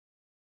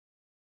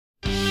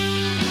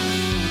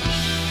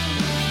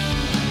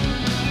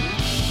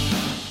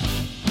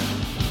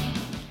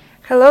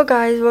Hello,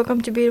 guys, welcome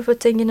to Beautiful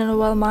Thinking in a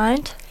Well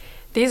Mind.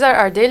 These are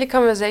our daily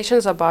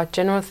conversations about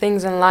general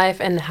things in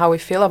life and how we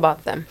feel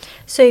about them.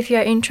 So, if you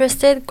are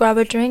interested, grab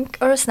a drink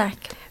or a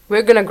snack.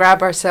 We're gonna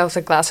grab ourselves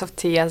a glass of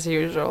tea as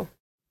usual.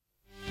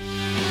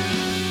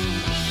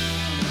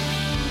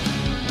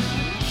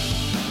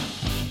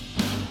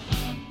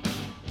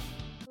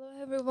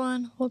 Hello,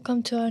 everyone,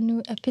 welcome to our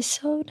new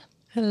episode.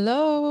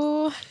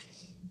 Hello.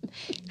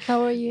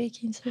 How are you,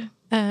 Akinsu?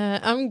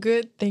 I'm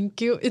good,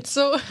 thank you. It's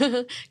so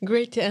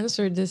great to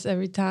answer this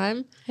every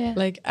time. Yeah.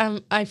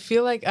 I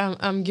feel like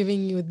I'm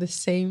giving you the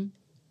same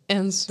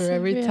answer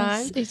every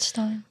time. Each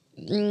time.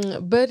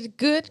 But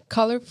good,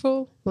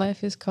 colorful.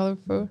 Life is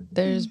colorful.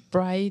 There's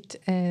bright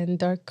and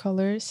dark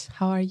colors.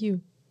 How are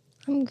you?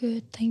 I'm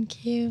good,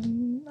 thank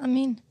you. I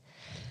mean,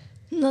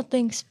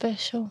 nothing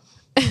special.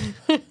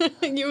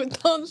 You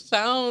don't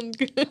sound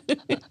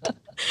good.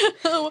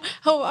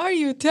 How are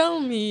you? Tell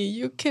me.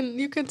 You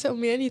can tell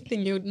me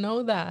anything. You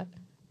know that.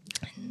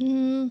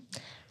 No,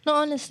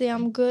 honestly,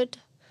 I'm good.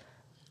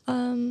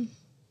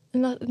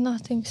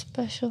 Nothing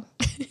special.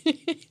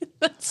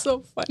 That's so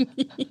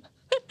funny.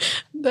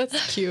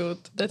 That's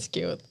cute. That's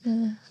cute.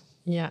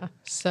 Yeah.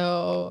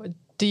 So,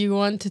 do you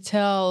want to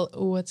tell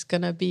what's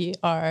gonna be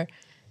our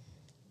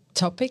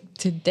topic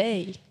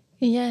today?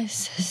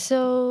 Yes,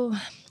 so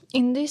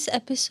in this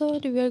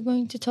episode, we are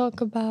going to talk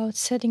about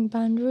setting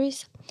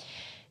boundaries.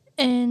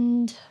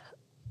 And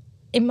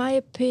in my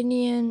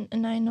opinion,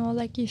 and I know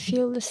like you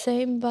feel the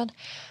same, but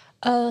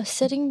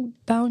setting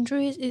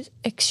boundaries is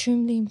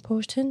extremely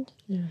important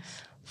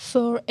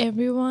for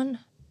everyone,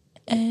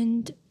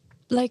 and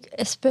like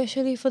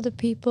especially for the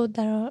people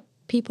that are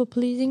people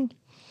pleasing,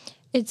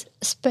 it's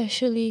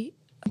especially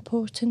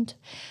important.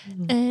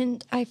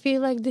 And I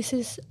feel like this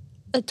is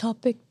a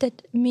topic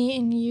that me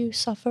and you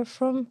suffer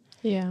from.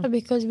 Yeah.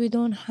 Because we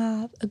don't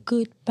have a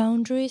good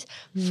boundaries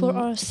for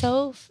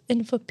ourselves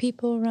and for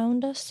people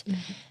around us,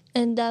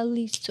 and that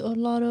leads to a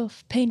lot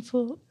of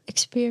painful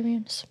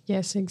experience.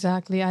 Yes,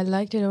 exactly. I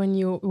liked it when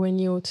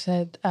you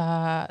said,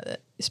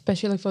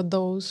 especially for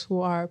those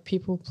who are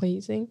people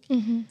pleasing,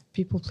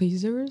 people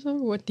pleasers, or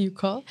what do you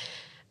call?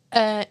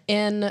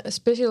 And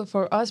especially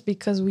for us,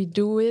 because we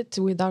do it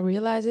without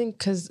realizing,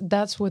 because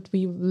that's what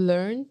we've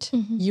learned.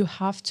 You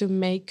have to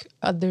make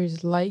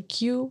others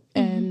like you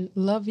and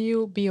love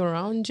you, be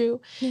around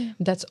you. Yeah.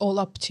 That's all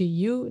up to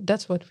you.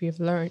 That's what we've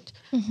learned.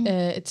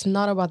 It's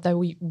not about that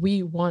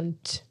we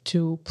want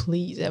to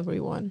please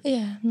everyone.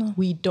 Yeah, no.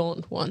 We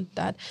don't want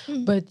that.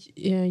 But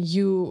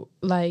you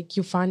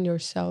find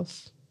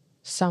yourself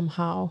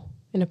somehow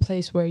in a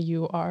place where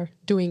you are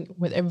doing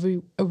what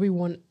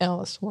everyone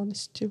else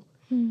wants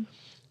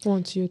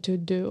you to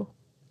do.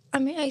 I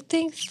mean, I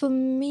think for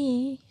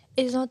me,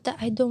 it's not that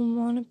I don't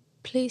want to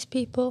please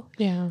people.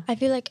 Yeah. I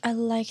feel like I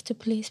like to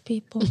please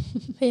people.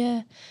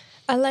 Yeah.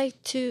 I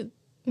like to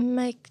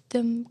make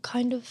them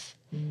kind of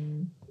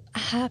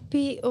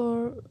happy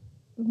or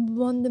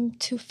want them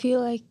to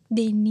feel like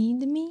they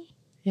need me.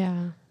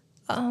 Yeah.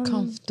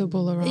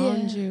 Comfortable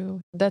around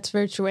you. That's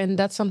very true. And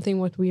that's something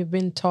what we've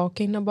been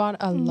talking about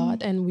a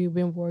lot, and we've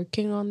been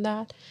working on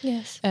that.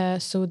 Yes.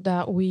 So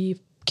that we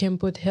can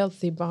put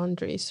healthy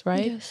boundaries,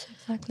 right? Yes,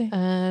 exactly.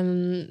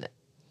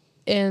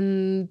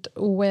 And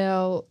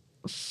well,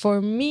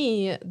 for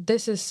me,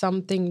 this is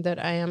something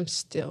that I am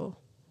still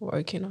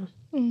working on.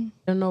 I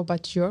don't know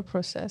about your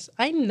process.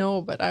 I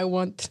know, but I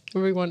want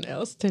everyone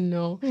else to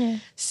know. Yeah.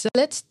 So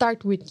let's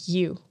start with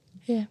you.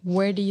 Yeah.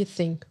 Where do you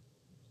think?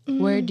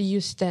 Where do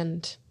you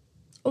stand?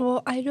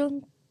 Well, I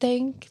don't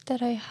think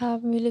that I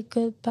have really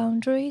good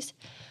boundaries,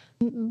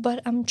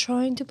 but I'm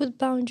trying to put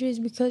boundaries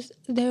because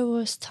there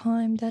was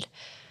time that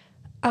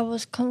I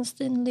was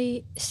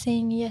constantly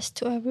saying yes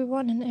to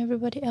everyone and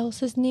everybody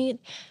else's need,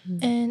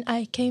 and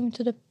I came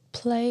to the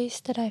place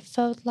that I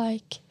felt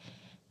like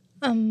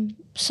I'm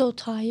so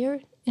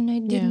tired and I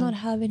did not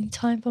have any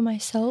time for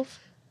myself,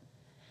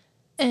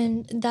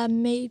 and that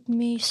made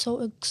me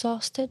so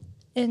exhausted,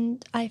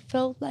 and I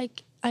felt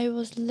like I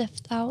was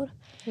left out.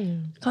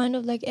 Kind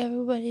of like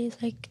everybody's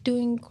like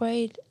doing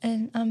great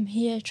and I'm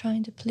here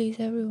trying to please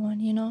everyone,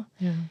 you know.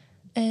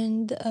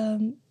 And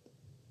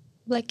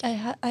like I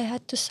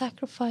had to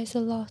sacrifice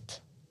a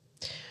lot.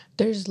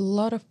 There's a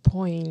lot of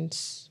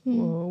points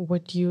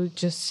what you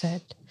just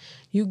said.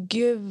 You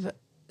give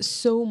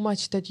so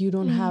much that you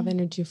don't have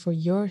energy for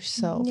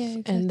yourself. Yeah,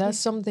 exactly. And that's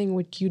something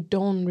which you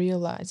don't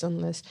realize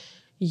unless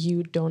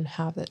you don't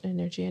have that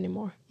energy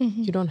anymore.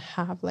 You don't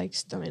have like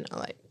stamina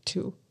like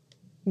to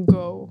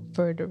go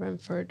further and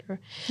further.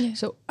 Yeah.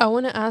 So I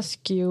want to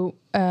ask you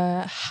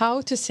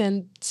how to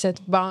set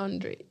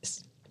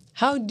boundaries.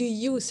 How do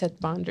you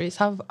set boundaries?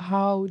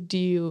 How do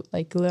you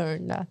like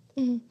learn that?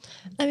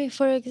 I mean,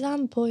 for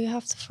example, you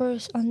have to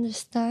first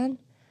understand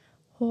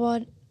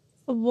what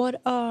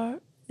are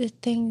the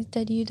things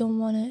that you don't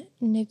want to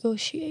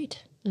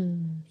negotiate.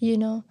 You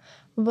know,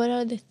 what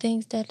are the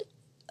things that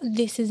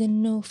this is a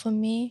no for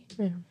me,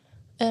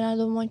 and I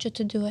don't want you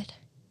to do it.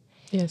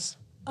 Yes.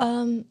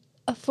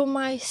 For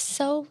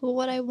myself,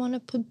 what I want to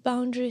put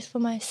boundaries for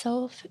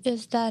myself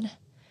is that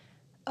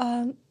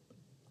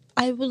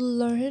I will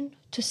learn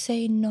to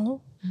say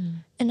no,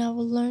 and I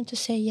will learn to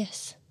say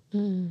yes.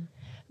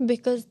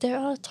 Because there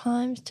are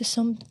times to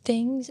some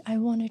things I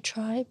want to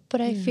try,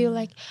 but I feel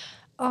like,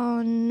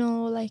 oh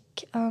no,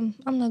 like I'm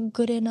not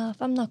good enough,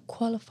 I'm not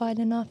qualified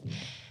enough,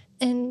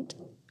 and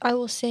I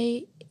will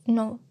say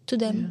no to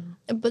them.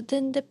 But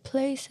then the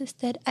places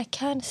that I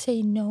can't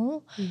say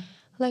no,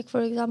 like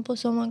for example,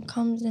 someone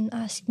comes and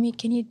asks me,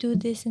 "Can you do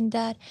this and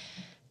that?"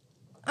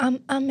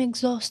 I'm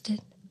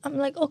exhausted. I'm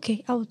like,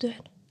 okay, I will do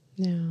it.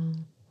 Yeah,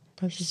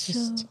 but it's So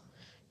just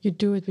you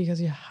do it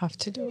because you have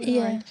to do it,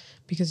 yeah. right?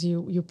 Because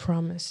you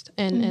promised,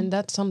 and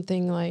that's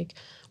something like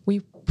we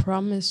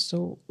promise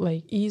so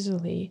like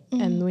easily,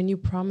 and when you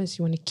promise,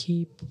 you want to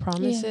keep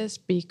promises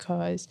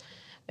because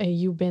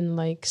you've been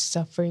like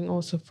suffering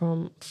also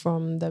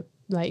from the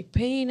like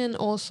pain, and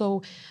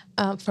also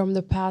from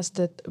the past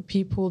that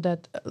people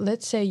that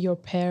let's say your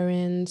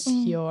parents,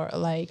 your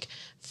like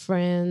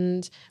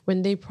friends,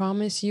 when they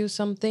promise you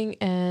something,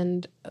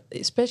 and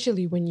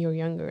especially when you're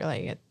younger,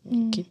 like at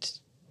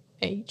kids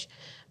age,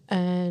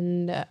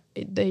 and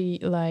they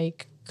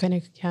like kind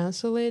of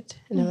cancel it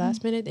in the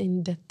last minute,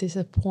 and that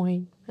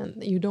disappoint,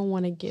 and you don't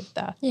want to give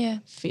that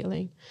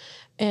feeling.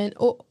 And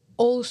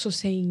also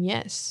saying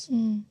yes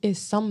is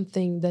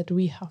something that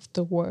we have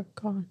to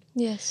work on.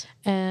 Yes.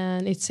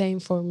 And it's same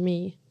for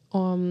me.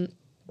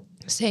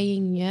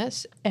 Saying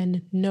yes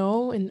and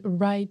no in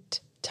right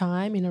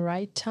time, in the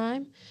right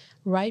time,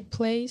 right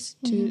place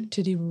to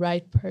the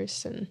right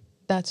person.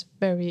 That's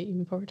very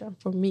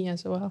important for me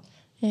as well.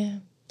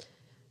 Yeah.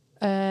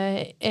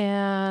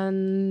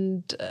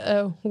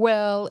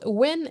 Well,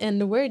 when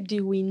and where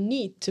do we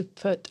need to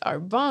put our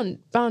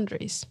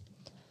boundaries?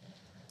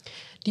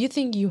 Do you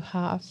think you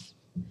have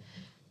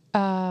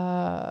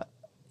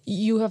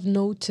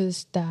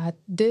noticed that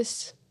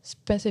this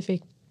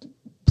specific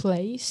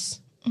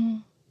place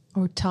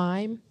or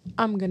time,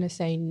 I'm gonna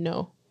say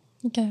no.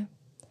 Okay.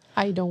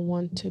 I don't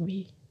want to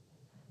be.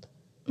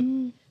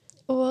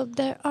 Well,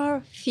 there are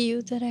a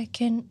few that I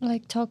can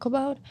like talk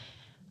about.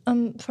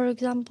 For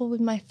example,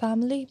 with my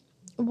family.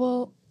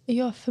 Well,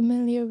 you're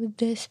familiar with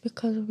this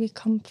because we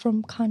come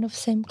from kind of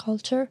same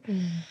culture.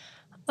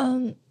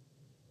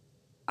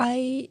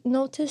 I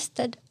noticed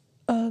that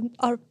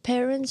our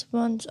parents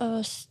want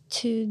us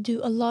to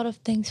do a lot of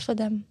things for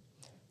them,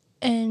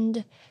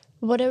 and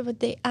whatever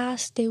they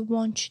ask, they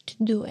want you to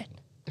do it.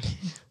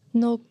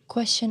 No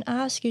question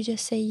asked, you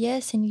just say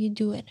yes and you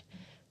do it.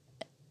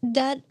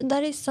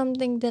 That is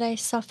something that I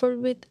suffered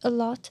with a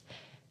lot,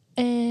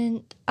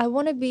 and I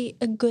want to be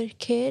a good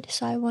kid,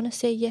 so I want to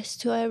say yes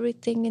to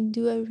everything and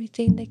do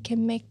everything that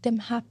can make them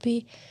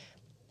happy.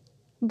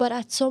 But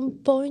at some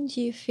point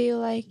you feel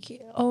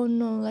like, oh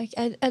no, like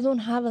I don't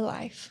have a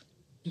life.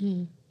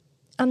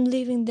 I'm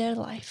living their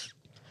life.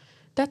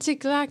 That's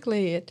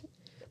exactly it.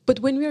 But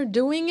when we're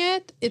doing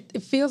it,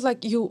 it feels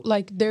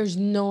like there's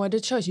no other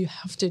choice. You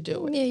have to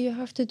do it. Yeah, you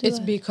have to do It's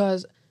it.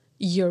 because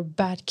you're a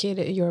bad kid.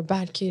 You're a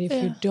bad kid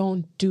if you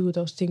don't do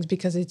those things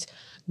because it's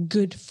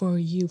good for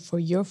you, for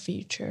your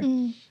future.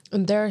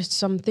 And there are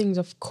some things,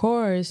 of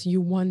course, you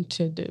want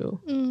to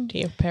do to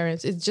your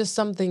parents. It's just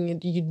something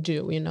that you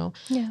do, you know.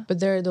 Yeah. But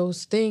there are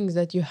those things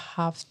that you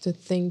have to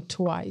think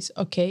twice.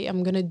 Okay,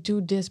 I'm gonna do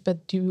this,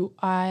 but do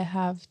I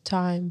have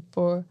time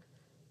for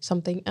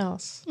something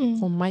else,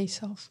 for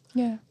myself?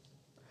 Yeah.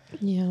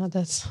 Yeah,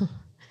 that's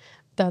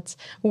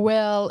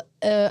well.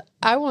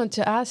 I want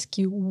to ask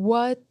you,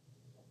 what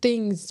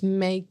things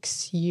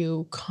makes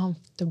you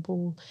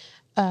comfortable,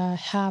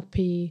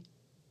 happy,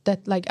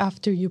 that like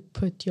after you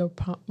put your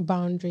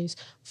boundaries.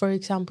 For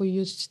example,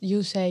 you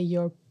say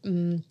your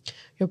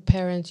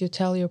parents, you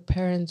tell your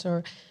parents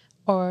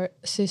or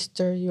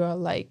sister, you are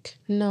like,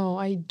 no,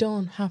 I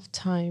don't have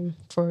time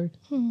for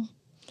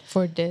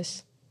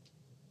this.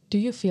 Do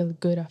you feel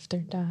good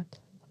after that?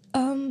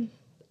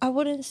 I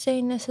wouldn't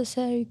say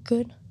necessarily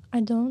good.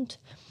 I don't.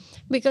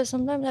 Because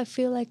sometimes I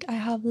feel like I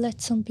have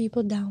let some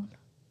people down.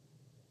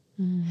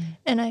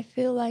 And I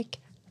feel like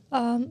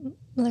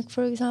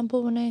for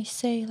example, when I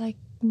say like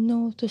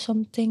no to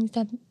some things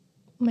that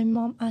my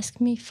mom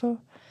asked me for,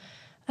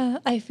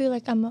 I feel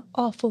like I'm an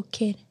awful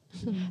kid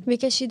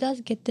because she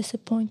does get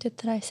disappointed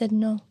that I said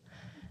no.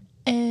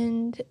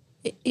 And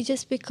it's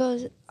just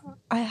because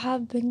I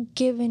have been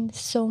given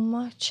so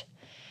much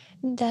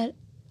that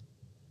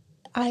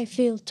I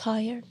feel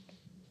tired.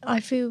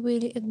 I feel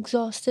really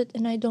exhausted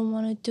and I don't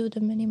want to do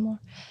them anymore.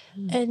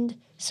 And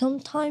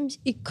sometimes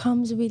it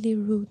comes really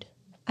rude.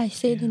 I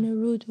say it in a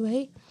rude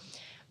way,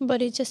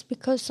 but it's just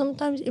because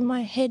sometimes in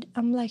my head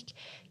I'm like,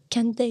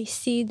 can they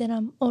see that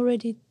I'm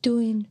already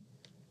doing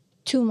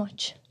too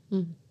much?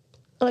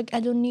 Like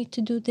I don't need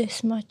to do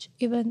this much,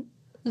 even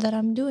that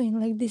I'm doing.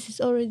 Like this is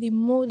already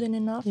more than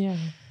enough. Yeah.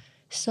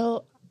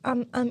 So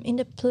I'm in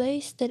a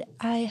place that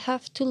I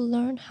have to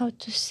learn how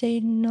to say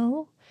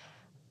no,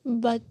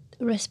 but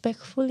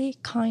respectfully,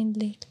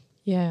 kindly.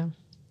 Yeah,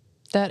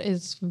 that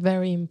is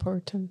very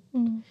important.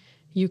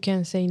 You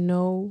can say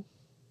no.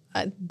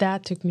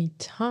 That took me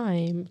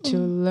time to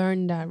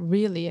learn that,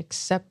 really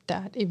accept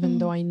that, even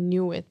though I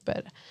knew it.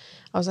 But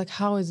I was like,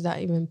 how is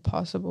that even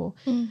possible?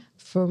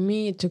 For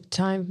me, it took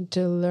time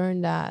to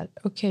learn that,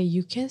 okay,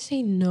 you can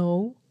say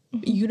no.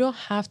 You don't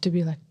have to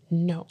be like,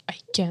 no, I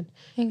can't.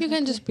 You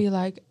can just be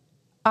like,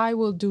 I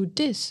will do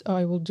this or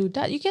I will do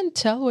that. You can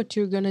tell what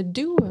you're going to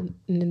do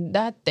in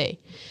that day.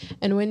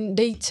 And when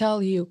they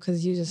tell you,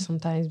 because you just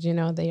sometimes,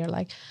 they are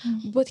like,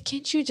 but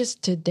can't you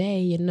just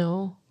today,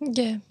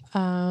 Yeah.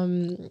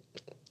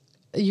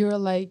 You're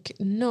like,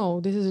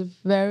 no, this is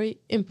very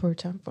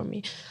important for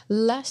me.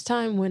 Last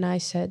time when I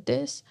said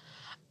this,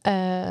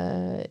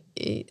 I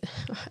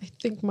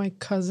think my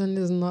cousin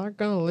is not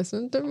gonna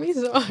listen to me,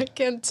 so I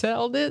can't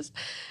tell this.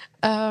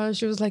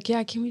 She was like,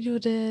 yeah, can we do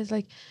this,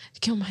 like,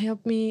 come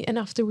help me, and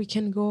after we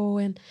can go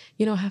and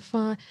have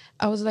fun.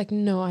 I was like,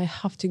 no, I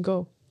have to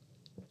go.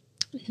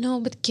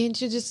 No, but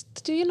can't you just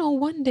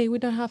one day we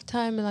don't have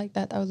time and like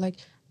that. I was like,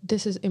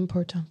 this is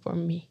important for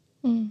me.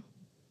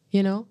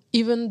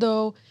 Even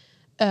though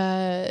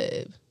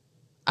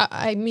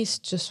I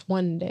missed just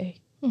one day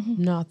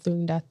not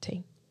doing that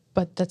thing,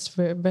 but that's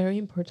very, very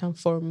important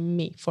for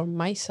me, for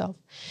myself.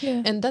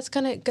 Yeah. And that's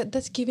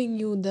giving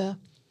you the,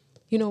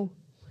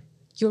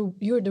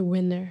 you're the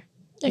winner.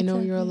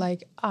 You're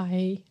like,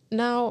 I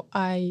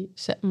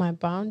set my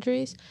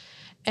boundaries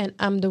and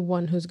I'm the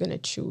one who's gonna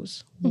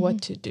choose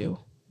what to do.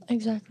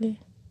 Exactly.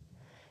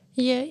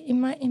 Yeah, in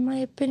my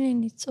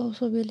opinion, it's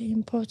also really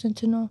important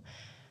to know,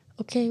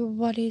 okay,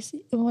 what is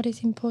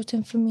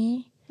important for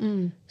me.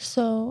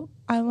 So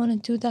I want to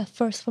do that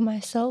first for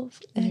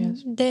myself,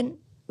 and then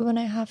when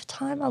I have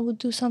time, I will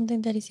do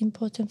something that is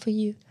important for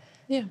you.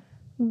 Yeah.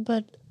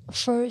 But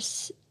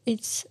first,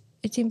 it's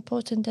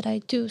important that I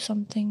do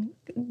something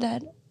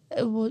that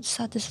would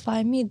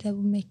satisfy me, that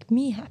will make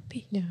me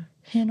happy. Yeah.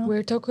 You know?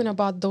 We're talking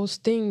about those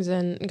things,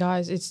 and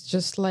guys, it's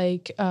just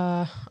like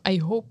I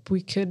hope we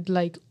could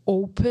like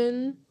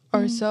open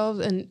ourselves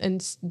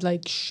and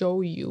like show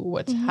you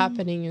what's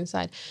happening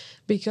inside,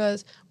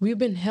 because we've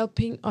been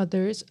helping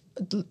others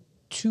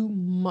too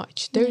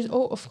much. There's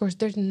of course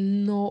there's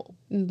no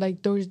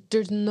like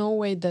there's no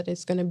way that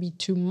it's gonna be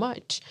too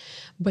much,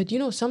 but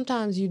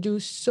sometimes you do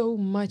so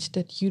much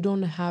that you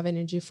don't have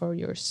energy for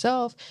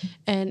yourself,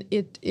 and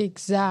it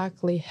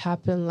exactly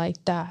happened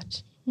like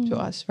that to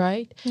us,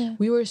 right? Yeah.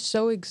 We were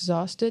so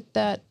exhausted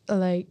that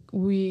like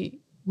we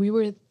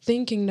were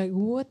thinking like,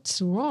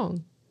 what's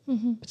wrong?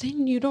 But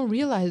then you don't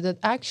realize that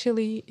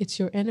actually it's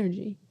your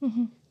energy.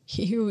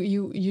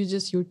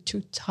 You're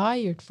too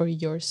tired for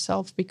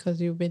yourself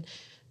because you've been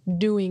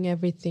doing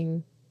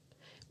everything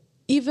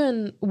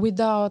even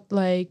without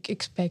like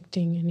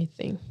expecting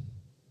anything.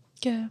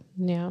 Yeah.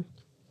 Yeah.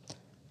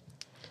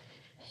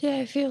 Yeah,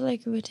 I feel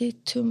like we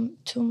did too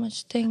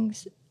much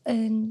things,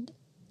 and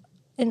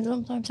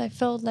sometimes I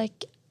felt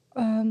like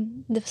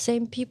the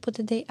same people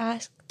that they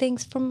asked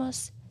things from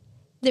us,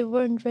 they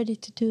weren't ready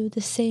to do the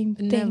same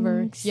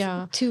Never. things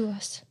Yeah. to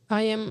us.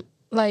 I am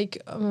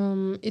like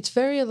it's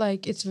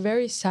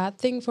very sad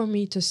thing for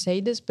me to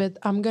say this, but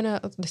I'm gonna,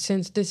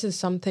 since this is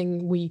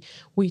something we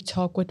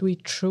talk what we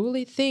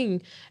truly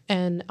think,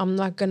 and I'm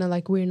not gonna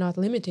like, we're not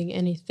limiting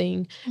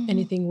anything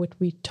what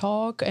we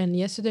talk. And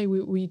yesterday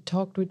we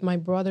talked with my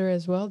brother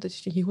as well, that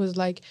he was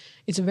like,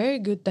 it's very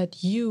good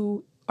that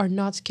you are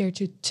not scared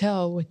to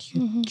tell what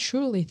you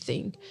truly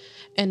think.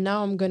 And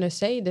now I'm gonna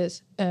say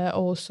this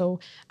also,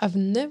 I've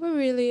never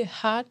really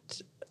had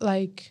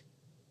like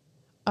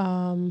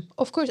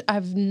of course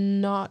I've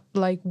not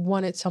like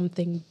wanted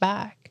something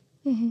back.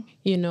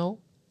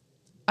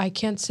 I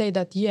can't say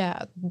that,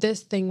 yeah,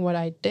 this thing what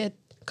I did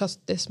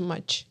cost this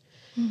much,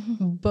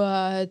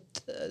 but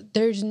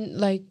there's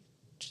like,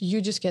 you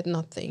just get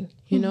nothing,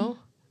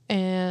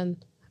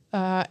 and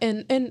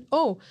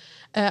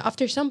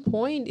after some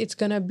point it's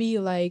gonna be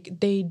like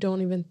they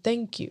don't even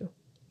thank you.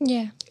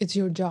 Yeah, It's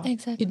your job.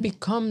 exactly. It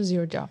becomes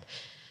your job,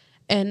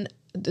 and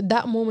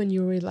that moment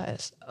you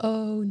realize,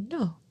 oh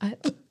no, I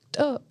fucked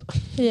up.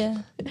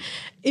 Yeah.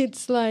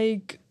 It's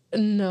like,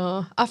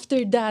 no,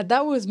 after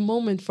that was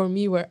moment for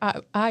me where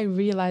I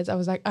realized, I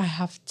was like, I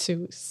have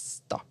to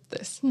stop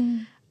this.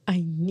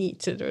 I need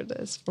to do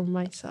this for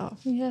myself.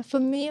 Yeah, for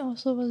me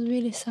also was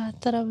really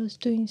sad that I was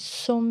doing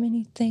so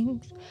many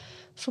things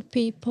for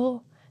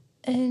people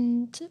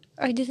and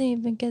I didn't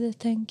even get a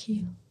thank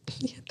you.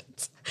 Yeah,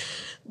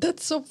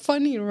 that's so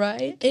funny,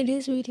 right? It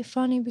is really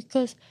funny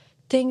because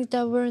things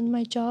that weren't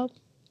my job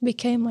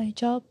became my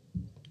job.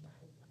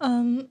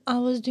 I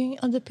was doing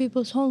other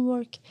people's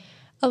homework.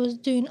 I was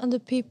doing other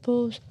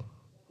people's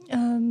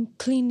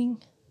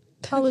cleaning.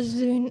 I was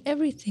doing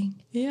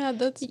everything. Yeah,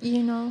 that's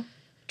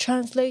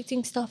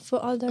translating stuff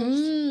for others.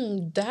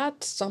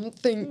 That's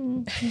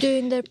something.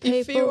 Doing their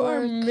paperwork. If you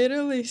are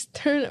Middle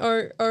Eastern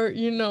or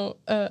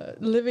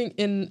living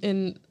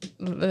in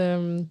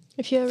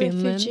if you're a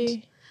Finland,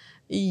 refugee.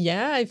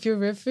 Yeah, if you're a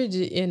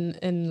refugee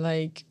in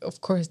like, of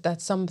course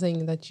that's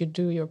something that you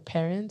do your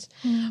parents.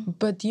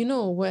 But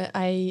when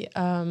I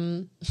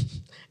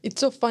it's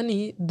so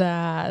funny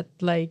that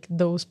like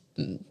those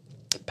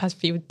past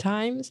few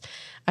times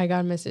I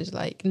got a message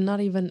like, not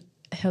even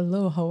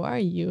hello, how are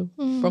you,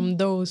 from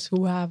those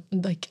who have,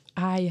 like,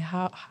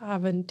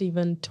 haven't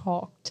even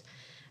talked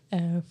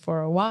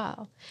for a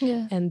while.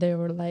 Yeah. And they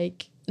were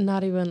like,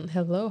 not even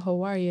hello,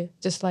 how are you?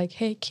 Just like,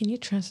 hey, can you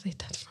translate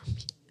that for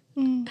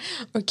me?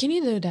 Or can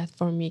you do that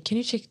for me? Can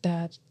you check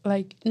that?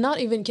 Like, not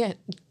even can.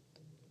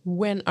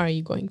 When are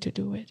you going to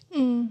do it?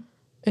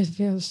 It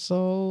feels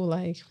so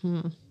like,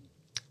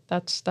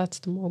 that's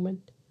the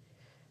moment.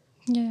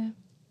 Yeah.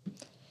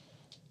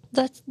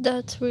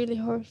 That's really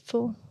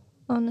hurtful.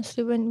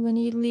 Honestly, when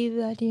you leave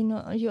that,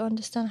 you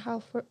understand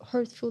how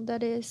hurtful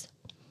that is.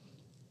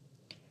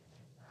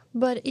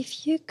 But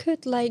if you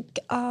could like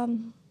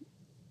kind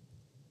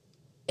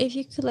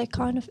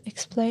of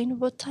explain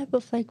what type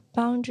of like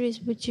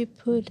boundaries would you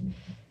put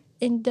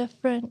in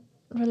different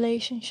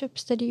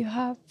relationships that you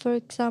have, for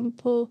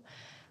example,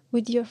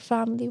 with your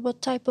family,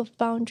 what type of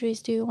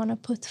boundaries do you want to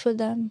put for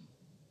them?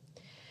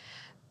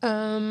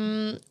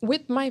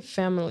 With my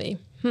family,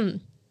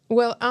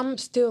 well, I'm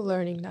still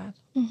learning that.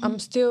 I'm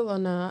still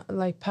on a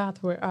like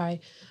path where I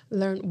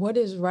learn what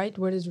is right,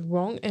 what is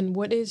wrong, and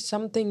what is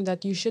something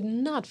that you should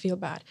not feel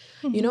bad.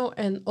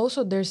 And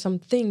also there's some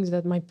things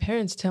that my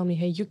parents tell me,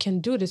 hey, you can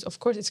do this. Of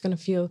course, it's gonna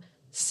feel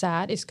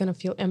sad, it's gonna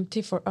feel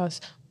empty for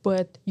us,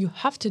 but you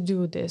have to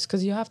do this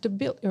because you have to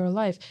build your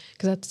life.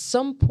 Because at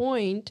some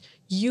point,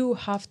 you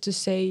have to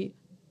say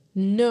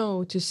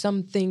no to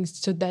some things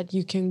so that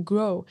you can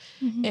grow.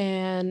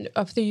 And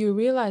after you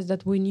realize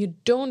that when you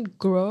don't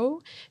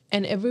grow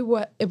and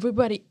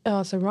everybody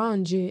else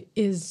around you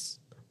is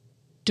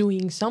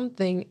doing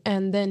something,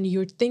 and then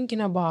you're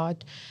thinking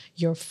about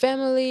your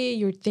family,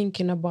 you're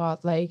thinking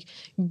about like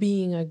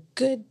being a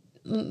good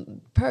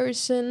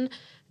person,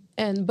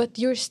 and but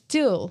you're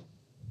still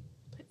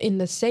in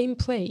the same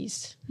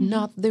place,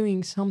 not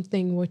doing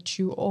something what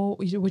you've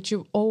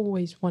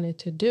always wanted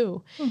to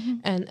do.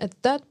 And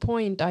at that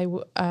point, I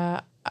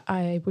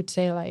would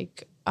say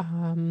like,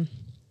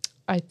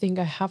 I think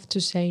I have to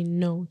say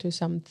no to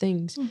some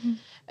things.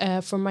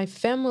 For my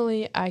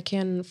family, I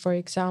can, for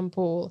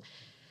example,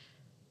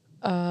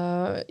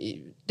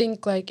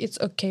 think like it's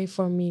okay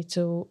for me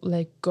to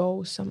let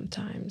go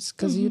sometimes,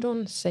 because you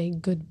don't say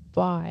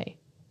goodbye.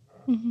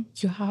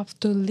 You have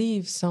to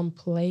leave some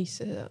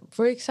places.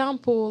 For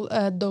example,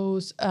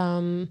 those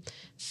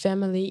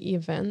family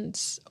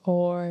events,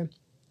 or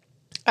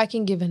I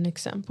can give an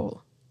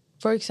example.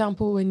 For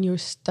example, when you're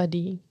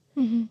studying,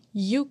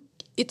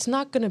 it's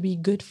not going to be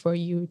good for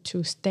you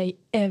to stay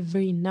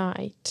every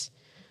night,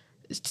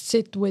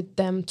 sit with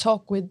them,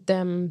 talk with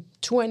them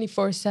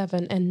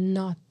 24/7 and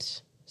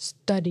not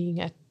studying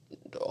at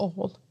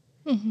all.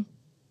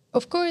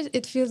 Of course,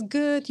 it feels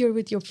good. You're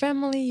with your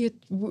family,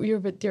 you're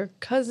with your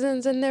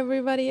cousins and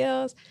everybody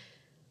else.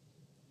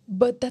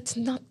 But that's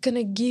not going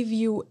to give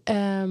you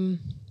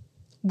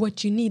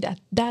what you need at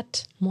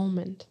that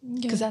moment.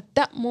 Because at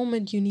that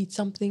moment, you need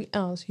something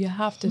else. You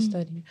have to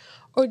study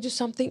or do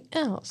something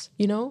else,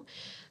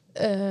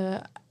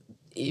 at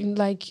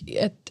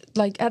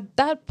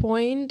that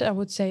point, I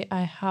would say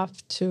I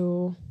have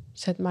to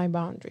set my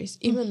boundaries,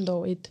 even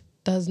though it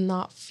does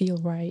not feel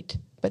right,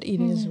 but it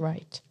is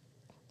right.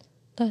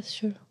 That's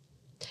true.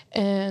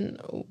 And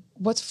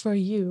what's for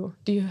you?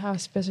 Do you have a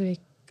specific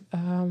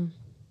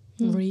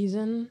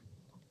reason?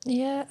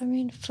 Yeah, I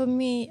mean, for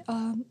me,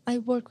 I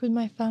work with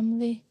my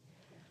family,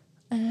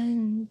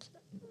 and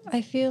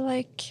I feel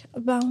like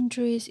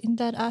boundaries in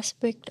that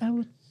aspect. I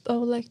would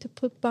like to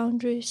put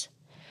boundaries.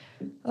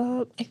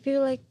 I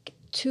feel like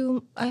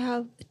I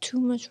have too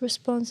much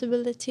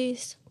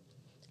responsibilities,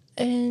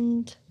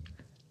 and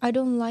I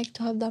don't like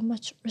to have that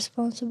much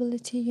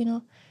responsibility.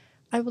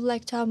 I would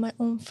like to have my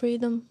own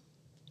freedom.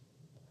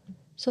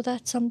 So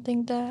that's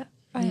something that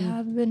I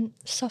have been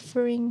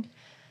suffering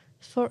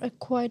for a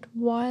quite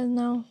while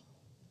now.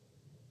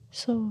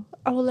 So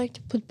I would like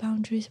to put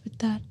boundaries with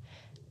that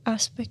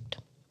aspect.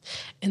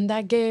 And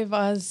that gave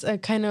us a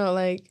kind of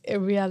like a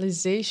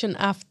realization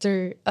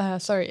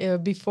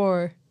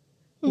before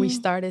we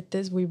started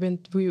this. We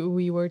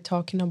were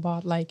talking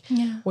about like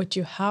what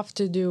you have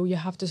to do. You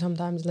have to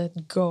sometimes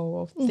let go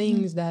of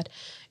things that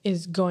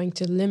is going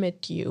to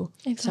limit you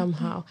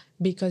somehow,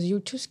 because you're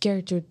too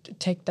scared to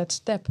take that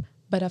step.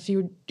 But if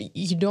you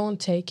don't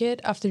take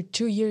it, after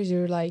 2 years,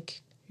 you're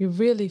like, you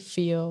really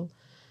feel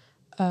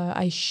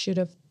I should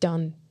have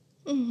done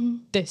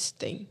this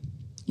thing,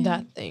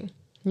 that thing,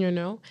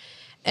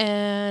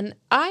 And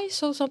I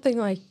saw something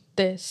like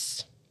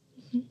this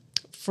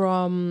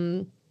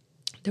from,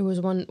 there was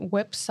one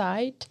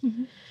website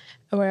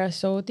where I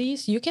saw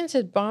these. You can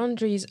set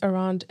boundaries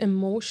around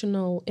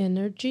emotional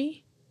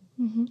energy,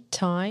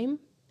 time,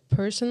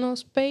 personal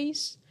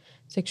space,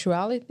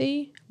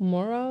 sexuality,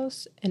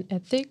 morals and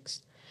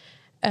ethics,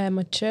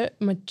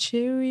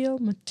 material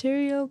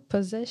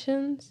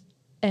possessions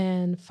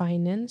and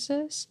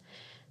finances,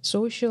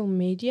 social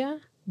media.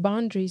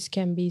 Boundaries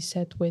can be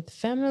set with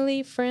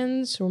family,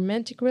 friends,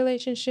 romantic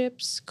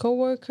relationships,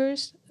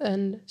 coworkers,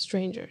 and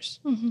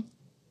strangers.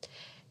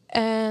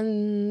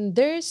 And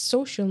there's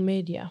social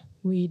media.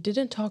 We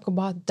didn't talk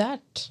about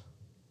that.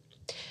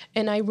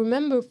 And I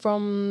remember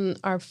from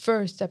our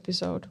first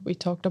episode, we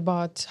talked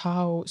about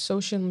how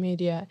social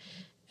media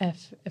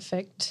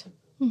affect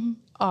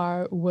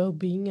our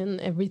well-being and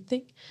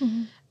everything.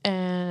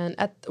 And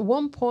at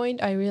one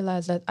point, I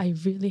realized that I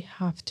really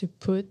have to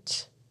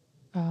put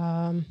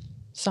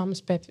some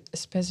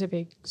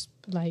specific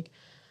like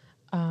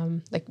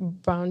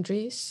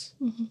boundaries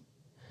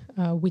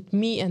with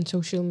me and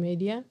social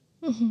media,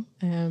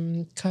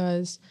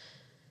 because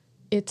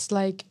it's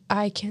like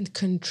I can't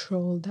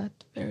control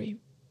that very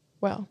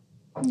well.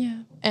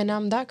 Yeah. And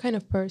I'm that kind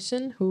of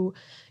person who,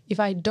 if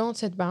I don't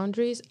set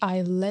boundaries,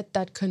 I let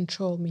that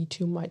control me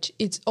too much.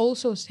 It's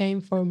also same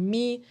for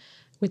me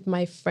with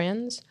my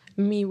friends,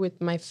 me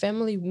with my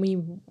family, me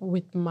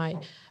with my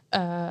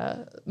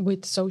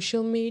with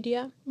social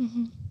media.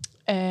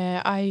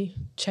 I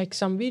check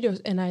some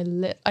videos and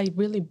I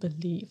really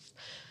believe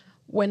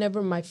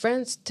whenever my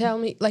friends tell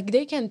me, like,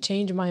 they can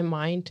change my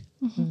mind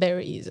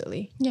very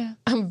easily. Yeah.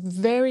 I'm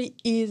very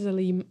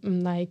easily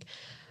like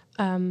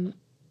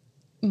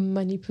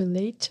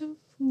manipulative.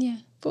 Yeah.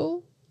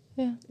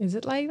 Yeah. Is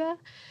it like that?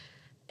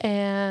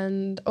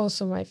 And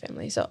also my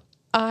family. So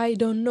I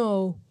don't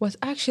know what's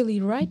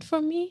actually right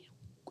for me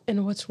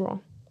and what's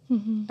wrong.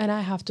 And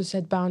I have to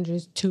set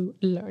boundaries to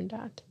learn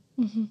that.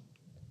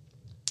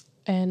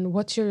 And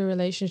what's your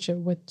relationship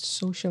with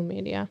social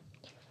media?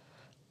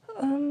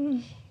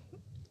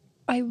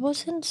 I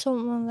wasn't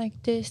someone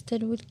like this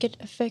that would get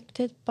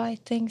affected by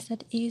things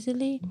that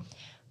easily.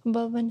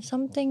 But when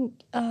something,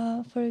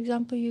 for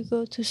example, you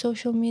go to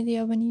social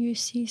media, when you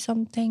see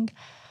something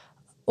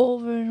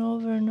over and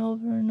over and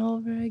over and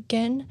over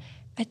again,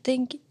 I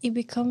think it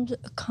becomes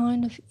a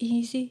kind of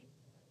easy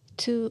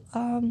to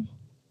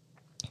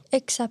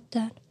accept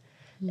that.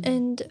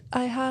 And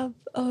I have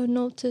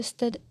noticed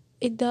that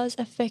it does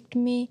affect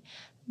me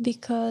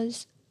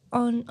because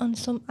on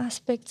some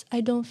aspects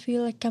I don't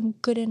feel like I'm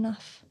good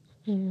enough.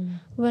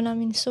 When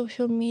I'm in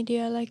social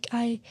media, like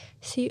I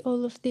see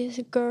all of these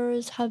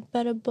girls have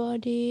better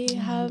body,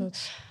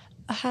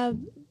 have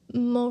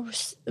more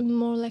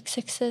like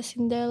success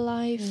in their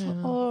life,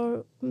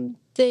 or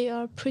they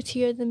are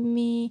prettier than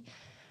me,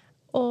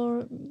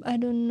 or I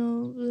don't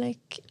know,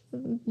 like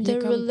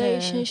their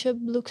relationship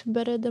looks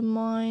better than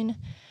mine.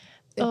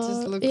 It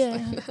just looks Yeah,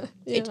 like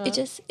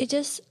that. it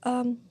just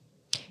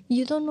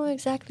you don't know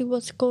exactly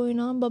what's going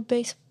on, but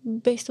based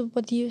on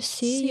what you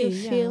see, you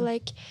feel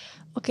like,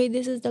 okay,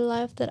 this is the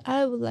life that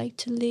I would like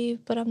to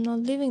live, but I'm not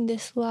living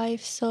this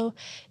life. So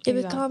it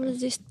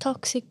becomes this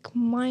toxic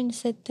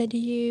mindset that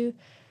you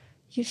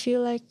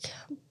feel like,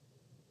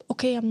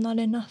 okay, I'm not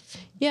enough.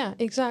 Yeah,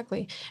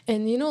 exactly.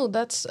 And you know,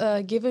 that's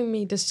giving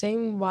me the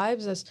same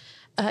vibes as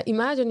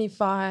imagine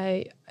if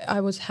I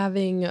was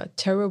having a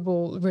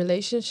terrible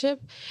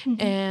relationship,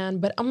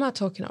 but I'm not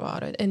talking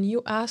about it, and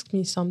you asked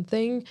me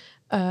something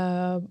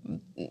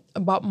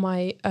about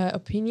my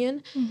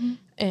opinion,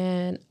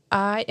 and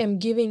I am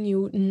giving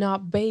you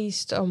not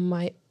based on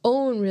my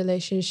own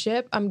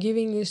relationship. I'm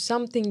giving you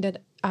something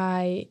that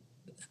I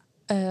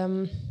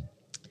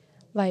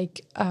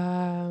like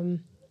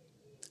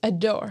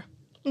adore.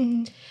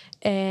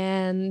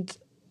 And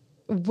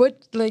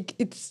what, like,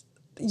 it's,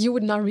 you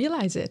would not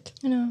realize it.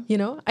 You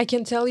know, I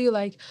can tell you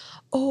like,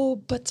 oh,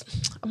 but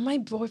my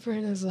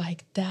boyfriend is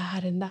like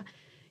that and that,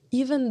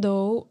 even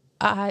though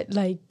I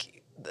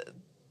like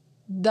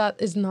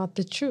that is not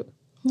the truth.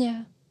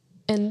 Yeah.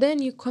 And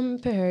then you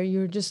compare,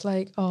 you're just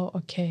like, oh,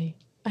 okay,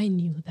 I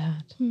knew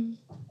that.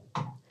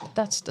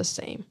 That's the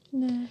same.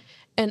 Yeah.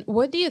 And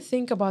what do you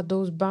think about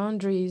those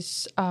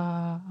boundaries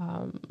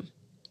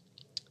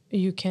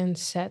you can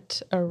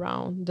set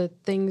around the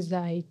things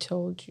that I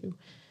told you?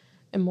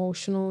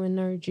 Emotional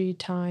energy,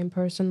 time,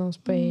 personal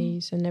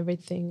space, and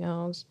everything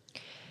else.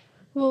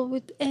 Well,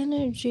 with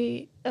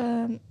energy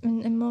and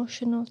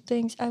emotional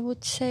things, I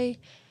would say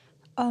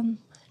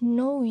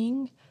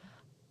knowing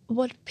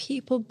what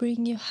people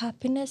bring you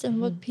happiness and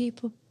what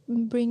people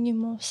bring you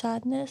more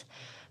sadness.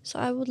 So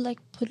I would like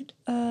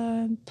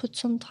put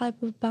some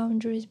type of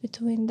boundaries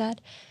between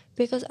that,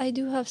 because I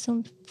do have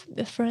some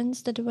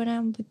friends that when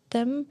I'm with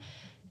them,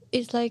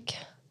 it's like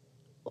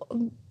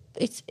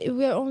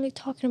we are only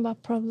talking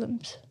about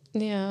problems.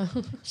 Yeah.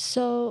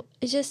 So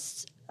it's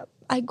just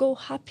I go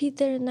happy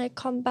there and I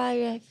come back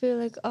and I feel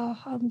like,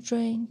 oh, I'm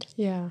drained.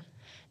 Yeah.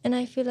 And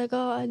I feel like,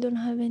 oh, I don't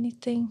have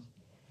anything.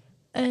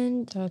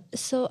 And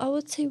so I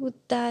would say with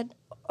that,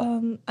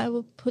 I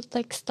would put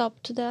like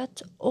stop to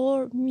that.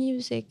 Or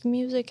music,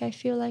 I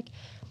feel like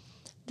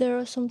there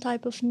are some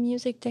type of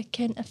music that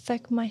can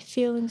affect my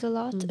feelings a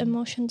lot,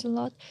 emotions a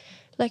lot.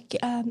 Like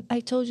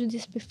I told you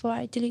this before,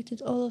 I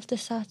deleted all of the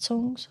sad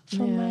songs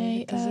from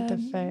my because it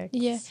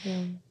affects.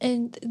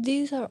 and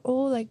these are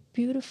all like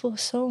beautiful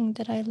songs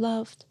that I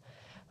loved,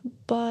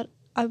 but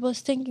I was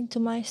thinking to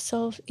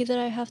myself, either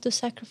I have to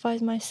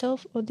sacrifice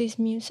myself or this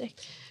music.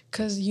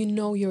 Because you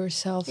know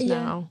yourself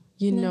now.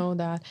 You know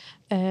that.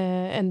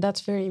 And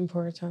that's very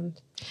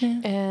important.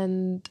 Yeah.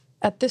 And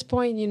at this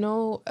point, you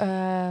know,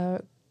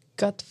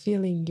 gut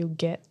feeling you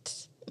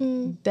get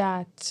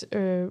that,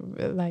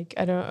 like,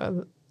 I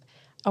don't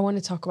I want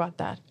to talk about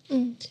that.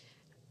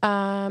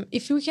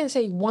 If we can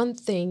say one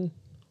thing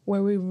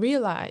where we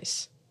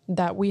realize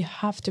that we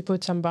have to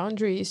put some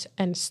boundaries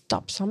and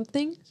stop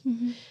something,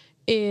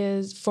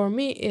 is, for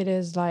me, it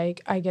is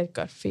like I get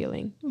gut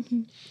feeling.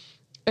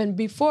 And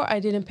before I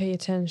didn't pay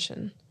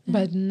attention.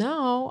 But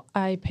now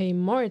I pay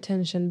more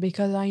attention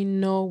because I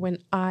know when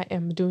I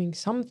am doing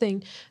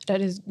something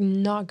that is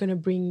not going to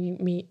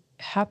bring me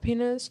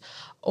happiness,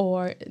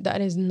 or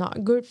that is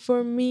not good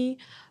for me,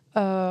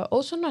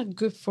 also not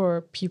good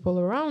for people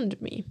around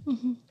me.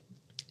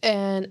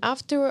 And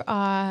after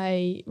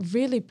I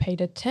really paid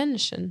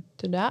attention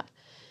to that,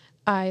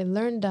 I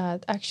learned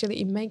that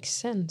actually it makes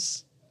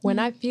sense. When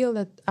I feel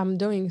that I'm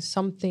doing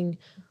something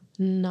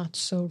not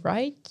so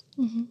right,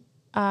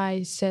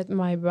 I set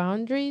my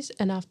boundaries,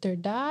 and after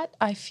that,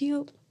 I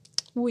feel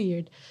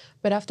weird.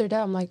 But after that,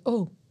 I'm like,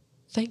 oh,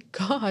 thank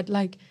God.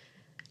 Like,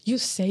 you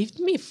saved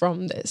me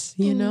from this,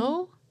 you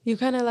know? You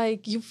kind of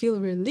like, you feel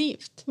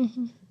relieved.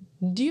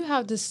 Do you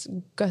have this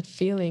gut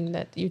feeling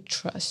that you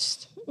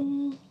trust?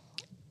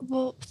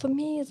 Well, for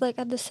me, it's like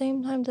at the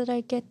same time that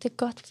I get the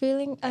gut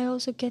feeling, I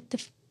also get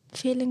the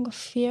feeling of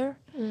fear.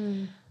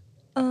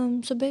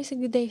 So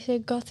basically, they say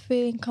gut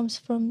feeling comes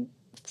from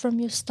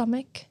your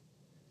stomach,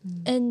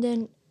 and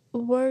then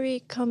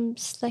worry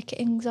comes like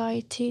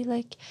anxiety.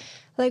 Like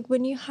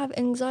when you have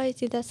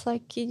anxiety, that's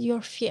like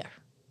your fear,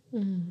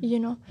 you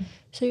know.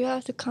 So you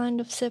have to kind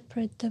of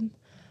separate them.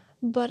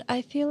 But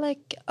I feel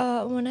like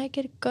when I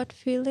get gut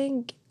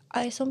feeling,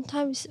 I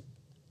sometimes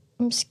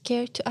I'm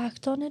scared to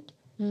act on it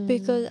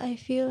because I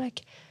feel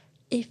like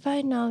if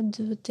I now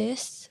do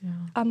this,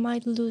 I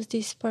might lose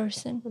this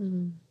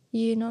person,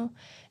 you know?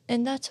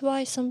 And that's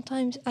why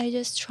sometimes I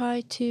just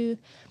try to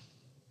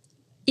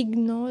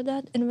ignore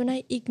that. And when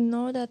I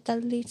ignore that,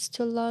 that leads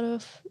to a lot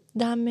of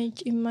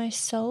damage in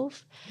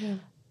myself.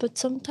 But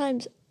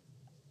sometimes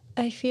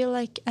I feel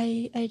like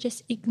I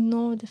just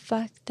ignore the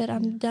fact that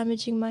I'm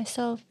damaging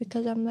myself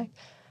because I'm like,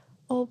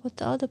 oh, but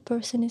the other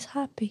person is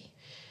happy,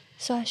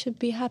 so I should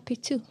be happy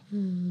too.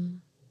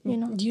 You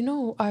know? You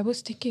know, I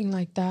was thinking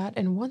like that,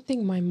 and one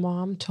thing my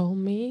mom told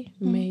me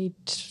made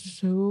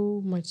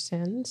so much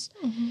sense.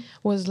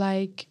 Was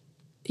like,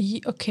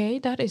 okay,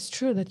 that is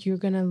true that you're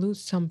gonna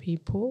lose some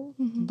people,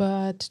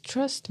 but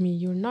trust me,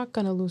 you're not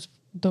gonna lose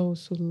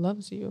those who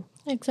loves you.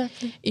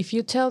 Exactly. If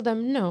you tell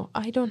them, no,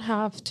 I don't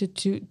have to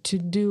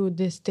do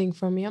this thing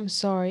for me, I'm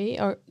sorry,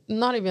 or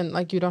not even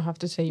like you don't have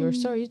to say you're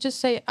sorry, you just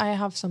say I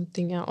have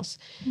something else.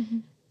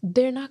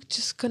 They're not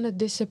just gonna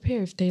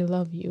disappear if they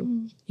love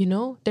you. You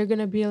know, they're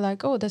gonna be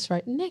like, oh, that's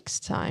right,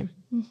 next time.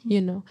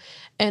 You know.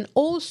 And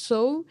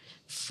also,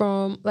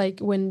 from like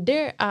when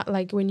they're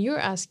like when you're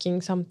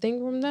asking something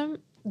from them,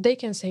 they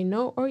can say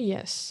no or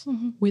yes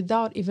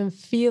without even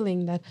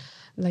feeling that,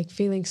 like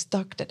feeling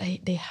stuck that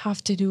they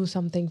have to do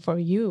something for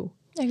you.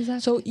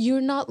 Exactly. So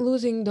you're not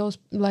losing those,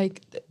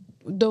 like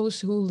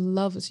those who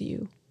loves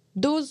you.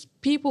 Those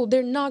people,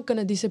 they're not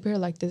gonna disappear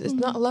like this. It's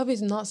not, love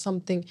is not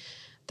something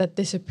that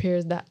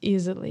disappears that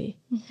easily.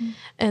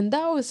 And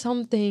that was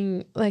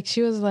something, like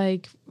she was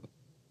like,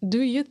 do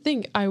you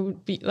think I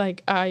would be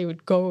like, I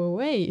would go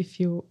away if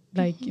you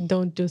like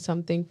don't do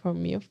something for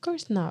me? Of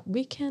course not.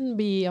 We can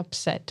be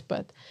upset,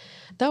 but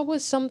that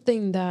was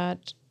something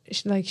that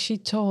like she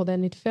told,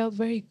 and it felt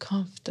very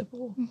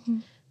comfortable.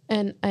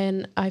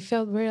 And I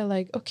felt very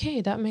like,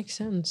 okay, that makes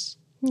sense.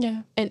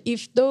 Yeah. And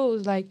if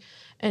those like,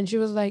 and she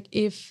was like,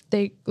 if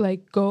they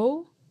like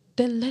go,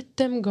 then let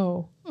them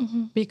go,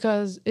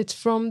 because it's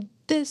from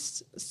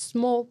this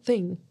small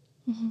thing.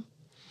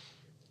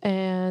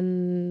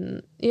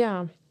 And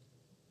yeah,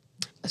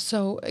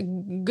 so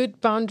good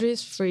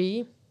boundaries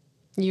free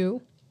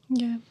you.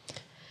 Yeah.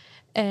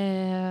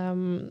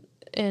 And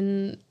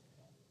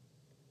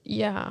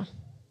yeah,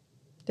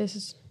 this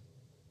is,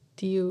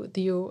 do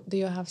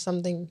you have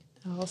something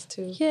else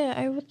to? Yeah,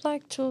 I would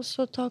like to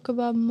also talk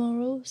about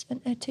morals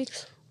and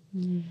ethics.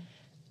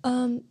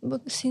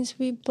 But since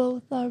we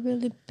both are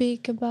really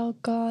big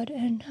about God,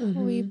 and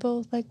we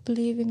both like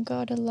believe in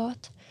God a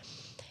lot,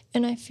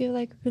 and I feel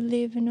like we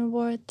live in a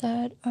world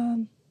that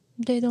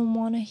they don't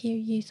want to hear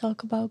you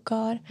talk about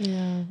God.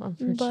 Yeah, But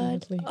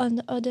unfortunately. on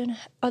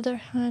the other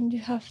hand, you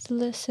have to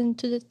listen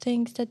to the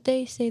things that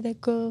they say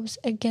that goes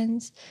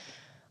against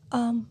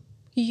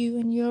you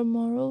and your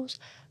morals.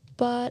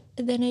 But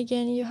then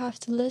again, you have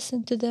to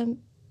listen to them,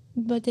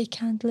 but they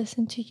can't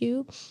listen to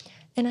you.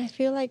 And I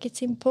feel like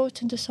it's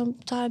important to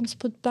sometimes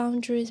put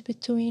boundaries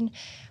between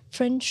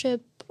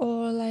friendship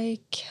or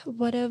like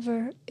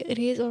whatever it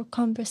is, or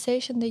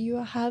conversation that you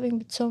are having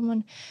with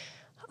someone.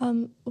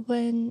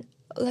 When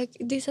like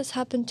this has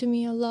happened to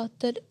me a lot,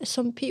 that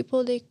some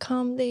people they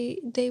come,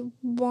 they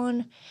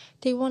want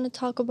to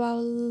talk about,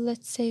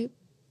 let's say,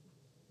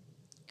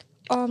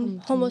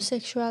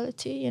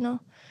 homosexuality, you know.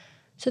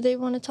 So they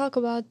want to talk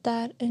about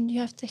that, and you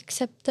have to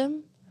accept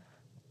them.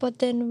 But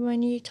then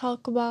when you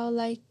talk about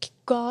like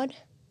God,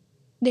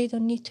 they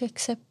don't need to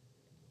accept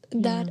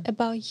that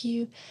about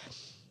you.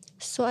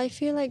 So I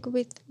feel like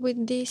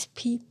with these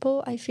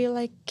people, I feel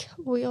like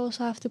we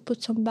also have to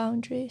put some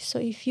boundaries. So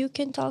if you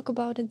can talk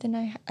about it, then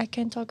I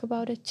can talk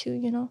about it too,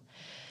 you know?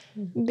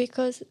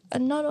 Because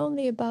not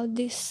only about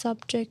this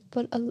subject,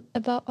 but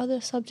about other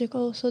subject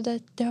also,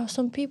 that there are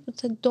some people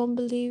that don't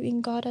believe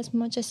in God as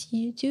much as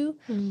you do,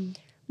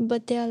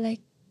 but they are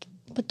like,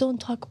 but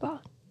don't talk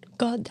about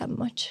God that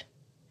much.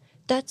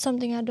 That's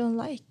something I don't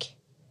like.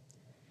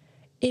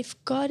 If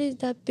God is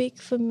that big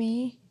for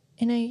me,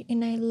 and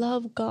I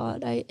love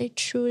God, I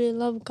truly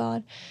love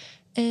God,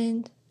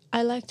 and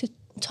I like to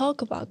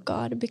talk about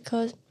God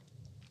because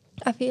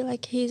I feel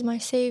like He's my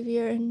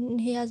savior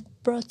and He has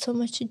brought so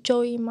much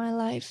joy in my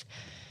life.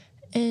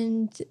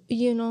 And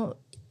you know,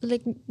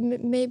 like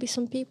maybe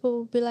some people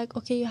will be like,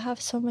 okay, you have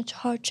so much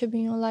hardship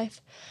in your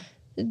life.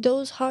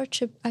 Those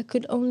hardship, I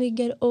could only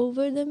get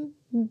over them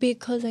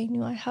because I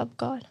knew I have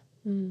God.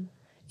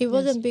 It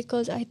wasn't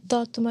because I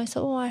thought to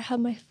myself, oh, I have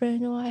my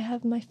friend, or I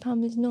have my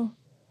family. No,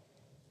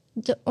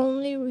 the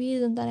only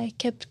reason that I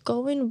kept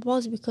going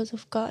was because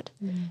of God,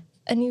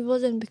 and it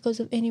wasn't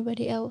because of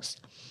anybody else.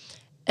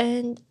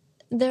 And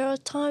there are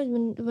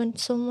times when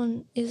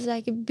someone is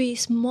like, be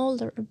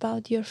smaller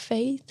about your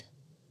faith.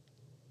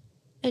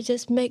 It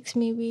just makes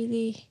me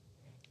really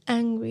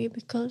angry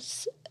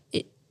because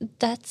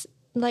that's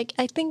like,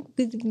 I think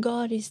with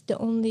God is the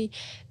only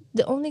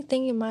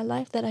thing in my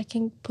life that I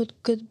can put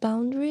good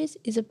boundaries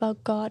is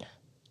about God.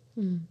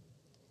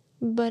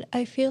 But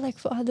I feel like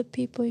for other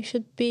people it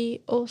should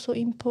be also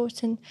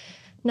important.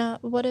 Now,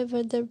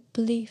 whatever their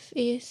belief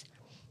is,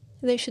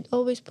 they should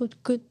always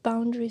put good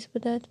boundaries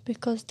with that,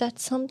 because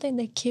that's something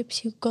that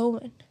keeps you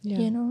going. Yeah.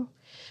 You know.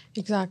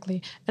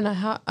 Exactly. And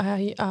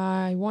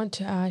I want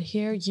to add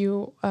here,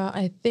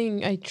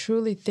 I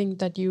truly think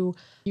that you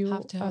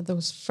have to have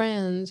those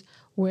friends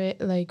where,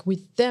 like,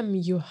 with them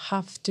you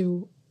have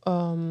to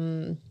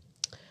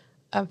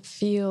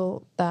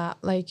feel that,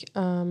 like,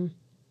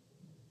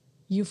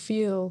 you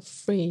feel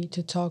free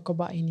to talk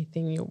about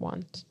anything you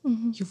want.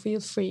 You feel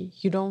free.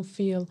 You don't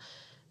feel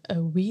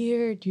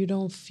weird. You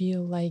don't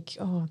feel like,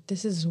 oh,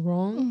 this is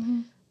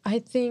wrong. I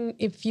think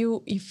if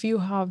you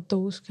have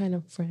those kind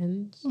of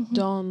friends,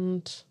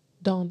 don't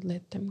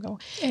let them go.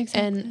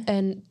 Exactly.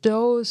 And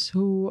those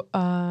who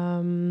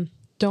don't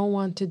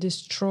want to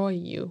destroy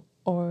you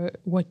or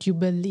what you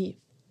believe,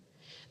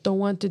 don't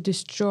want to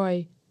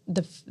destroy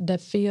the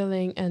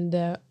feeling and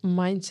the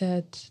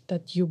mindset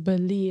that you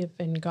believe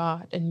in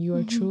God and you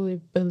are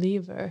truly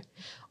believer,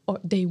 or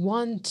they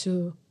want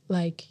to,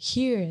 like,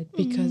 hear it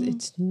because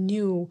it's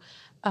new,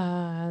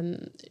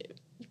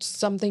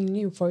 something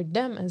new for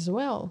them as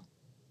well.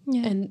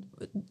 Yeah.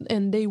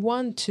 And they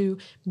want to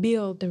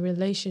build the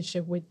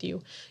relationship with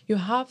you. You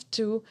have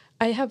to,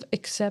 I have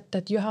accept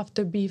that you have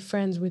to be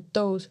friends with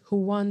those who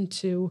want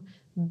to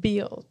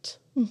build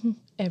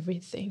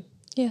everything.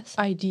 Yes.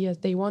 Ideas,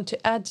 they want to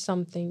add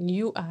something,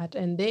 you add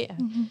and they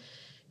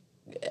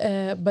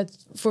add. But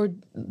for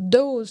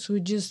those who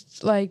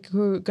just, like,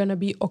 who are gonna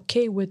be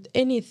okay with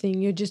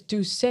anything, you're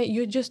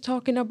just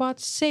talking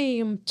about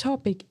same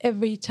topic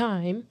every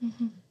time,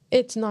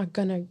 it's not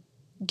gonna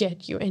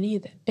get you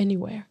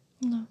anywhere.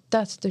 No.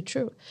 That's the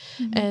truth.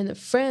 And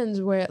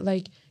friends where,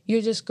 like,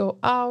 you just go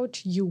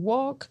out, you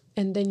walk,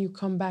 and then you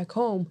come back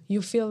home,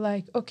 you feel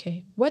like,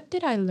 okay, what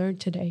did I learn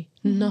today?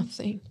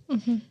 Nothing.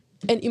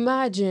 And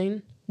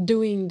imagine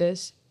doing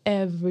this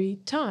every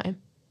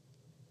time.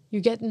 You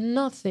get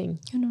nothing.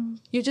 You know.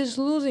 You're just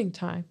losing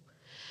time.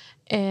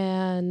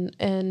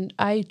 And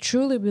I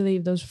truly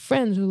believe those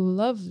friends who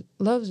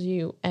loves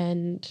you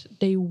and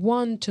they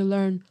want to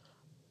learn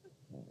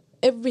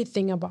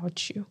everything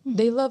about you.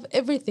 They love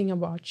everything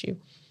about you.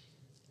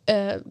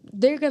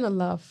 They're gonna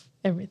love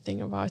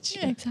everything about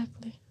you.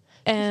 Exactly.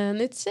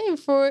 And it's same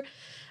for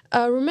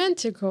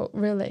romantic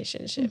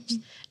relationships.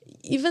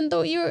 Even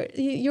though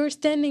you're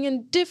standing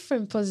in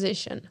different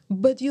position,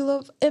 but you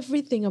love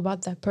everything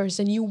about that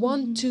person. You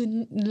want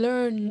to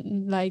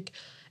learn, like,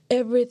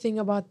 everything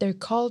about their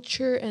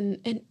culture and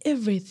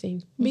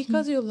everything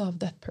because you love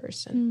that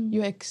person.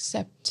 You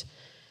accept.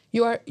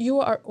 You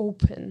are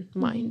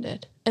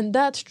open-minded. And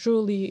that's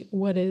truly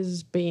what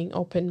is being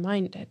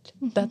open-minded.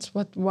 That's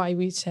why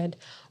we said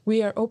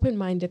we are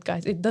open-minded,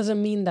 guys. It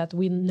doesn't mean that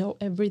we know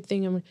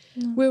everything. And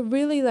we're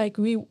really, like,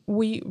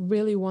 we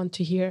really want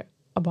to hear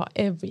about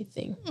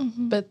everything.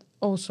 But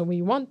also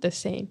we want the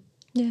same.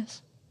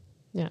 Yes.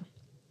 Yeah.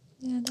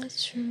 Yeah,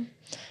 that's true.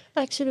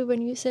 Actually,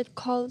 when you said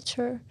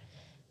culture,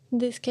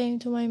 this came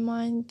to my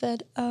mind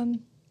that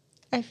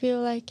I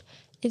feel like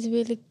it's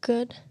really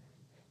good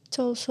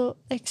to also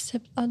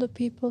accept other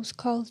people's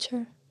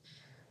culture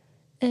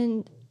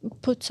and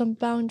put some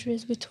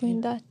boundaries between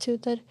that too.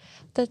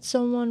 That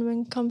someone,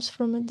 when comes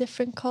from a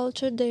different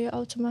culture, they are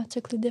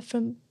automatically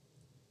different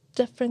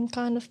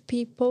kind of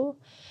people,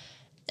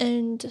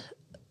 and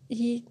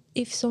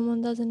if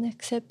someone doesn't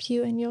accept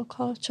you and your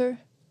culture,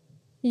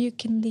 you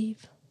can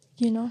leave.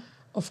 You know.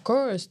 Of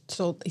course.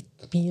 So it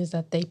means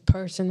that the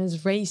person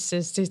is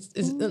racist,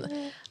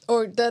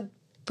 or that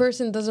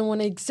person doesn't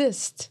want to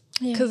exist.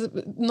 Yeah. Because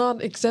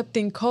not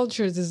accepting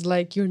cultures is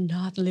like you're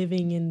not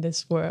living in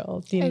this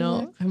world, you know?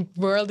 Exactly.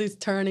 The world is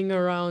turning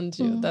around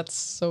you. That's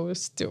so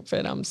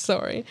stupid. I'm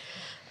sorry.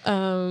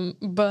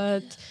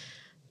 But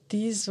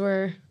these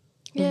were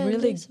Yeah,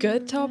 really these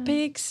good were,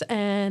 topics,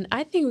 and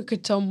I think we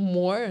could talk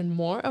more and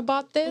more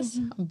about this,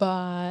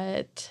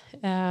 but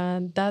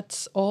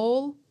that's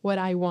all what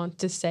I want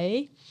to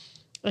say.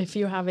 If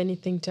you have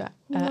anything to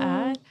no.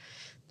 add,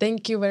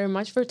 thank you very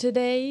much for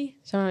today.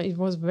 So it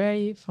was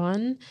very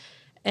fun,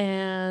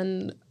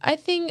 and I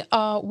think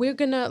we're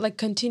gonna like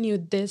continue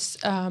this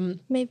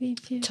Maybe in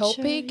future.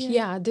 topic.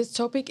 Yeah. This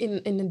topic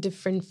in a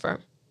different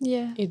form.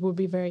 Yeah. It would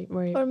be very,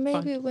 very Or fun.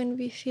 maybe when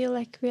we feel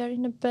like we are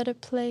in a better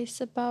place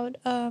about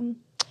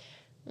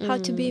how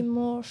to be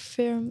more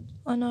firm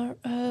on our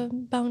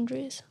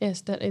boundaries.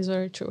 Yes, that is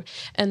very true.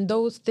 And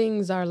those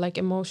things are like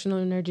emotional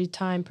energy,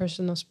 time,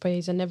 personal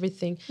space, and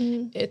everything.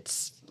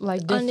 It's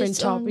like On different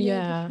its own, topic.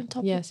 Yeah, different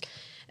topic. yes.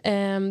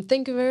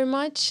 Thank you very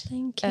much.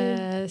 Thank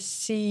you.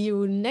 See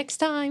you next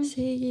time.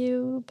 See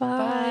you. Bye.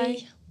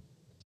 Bye.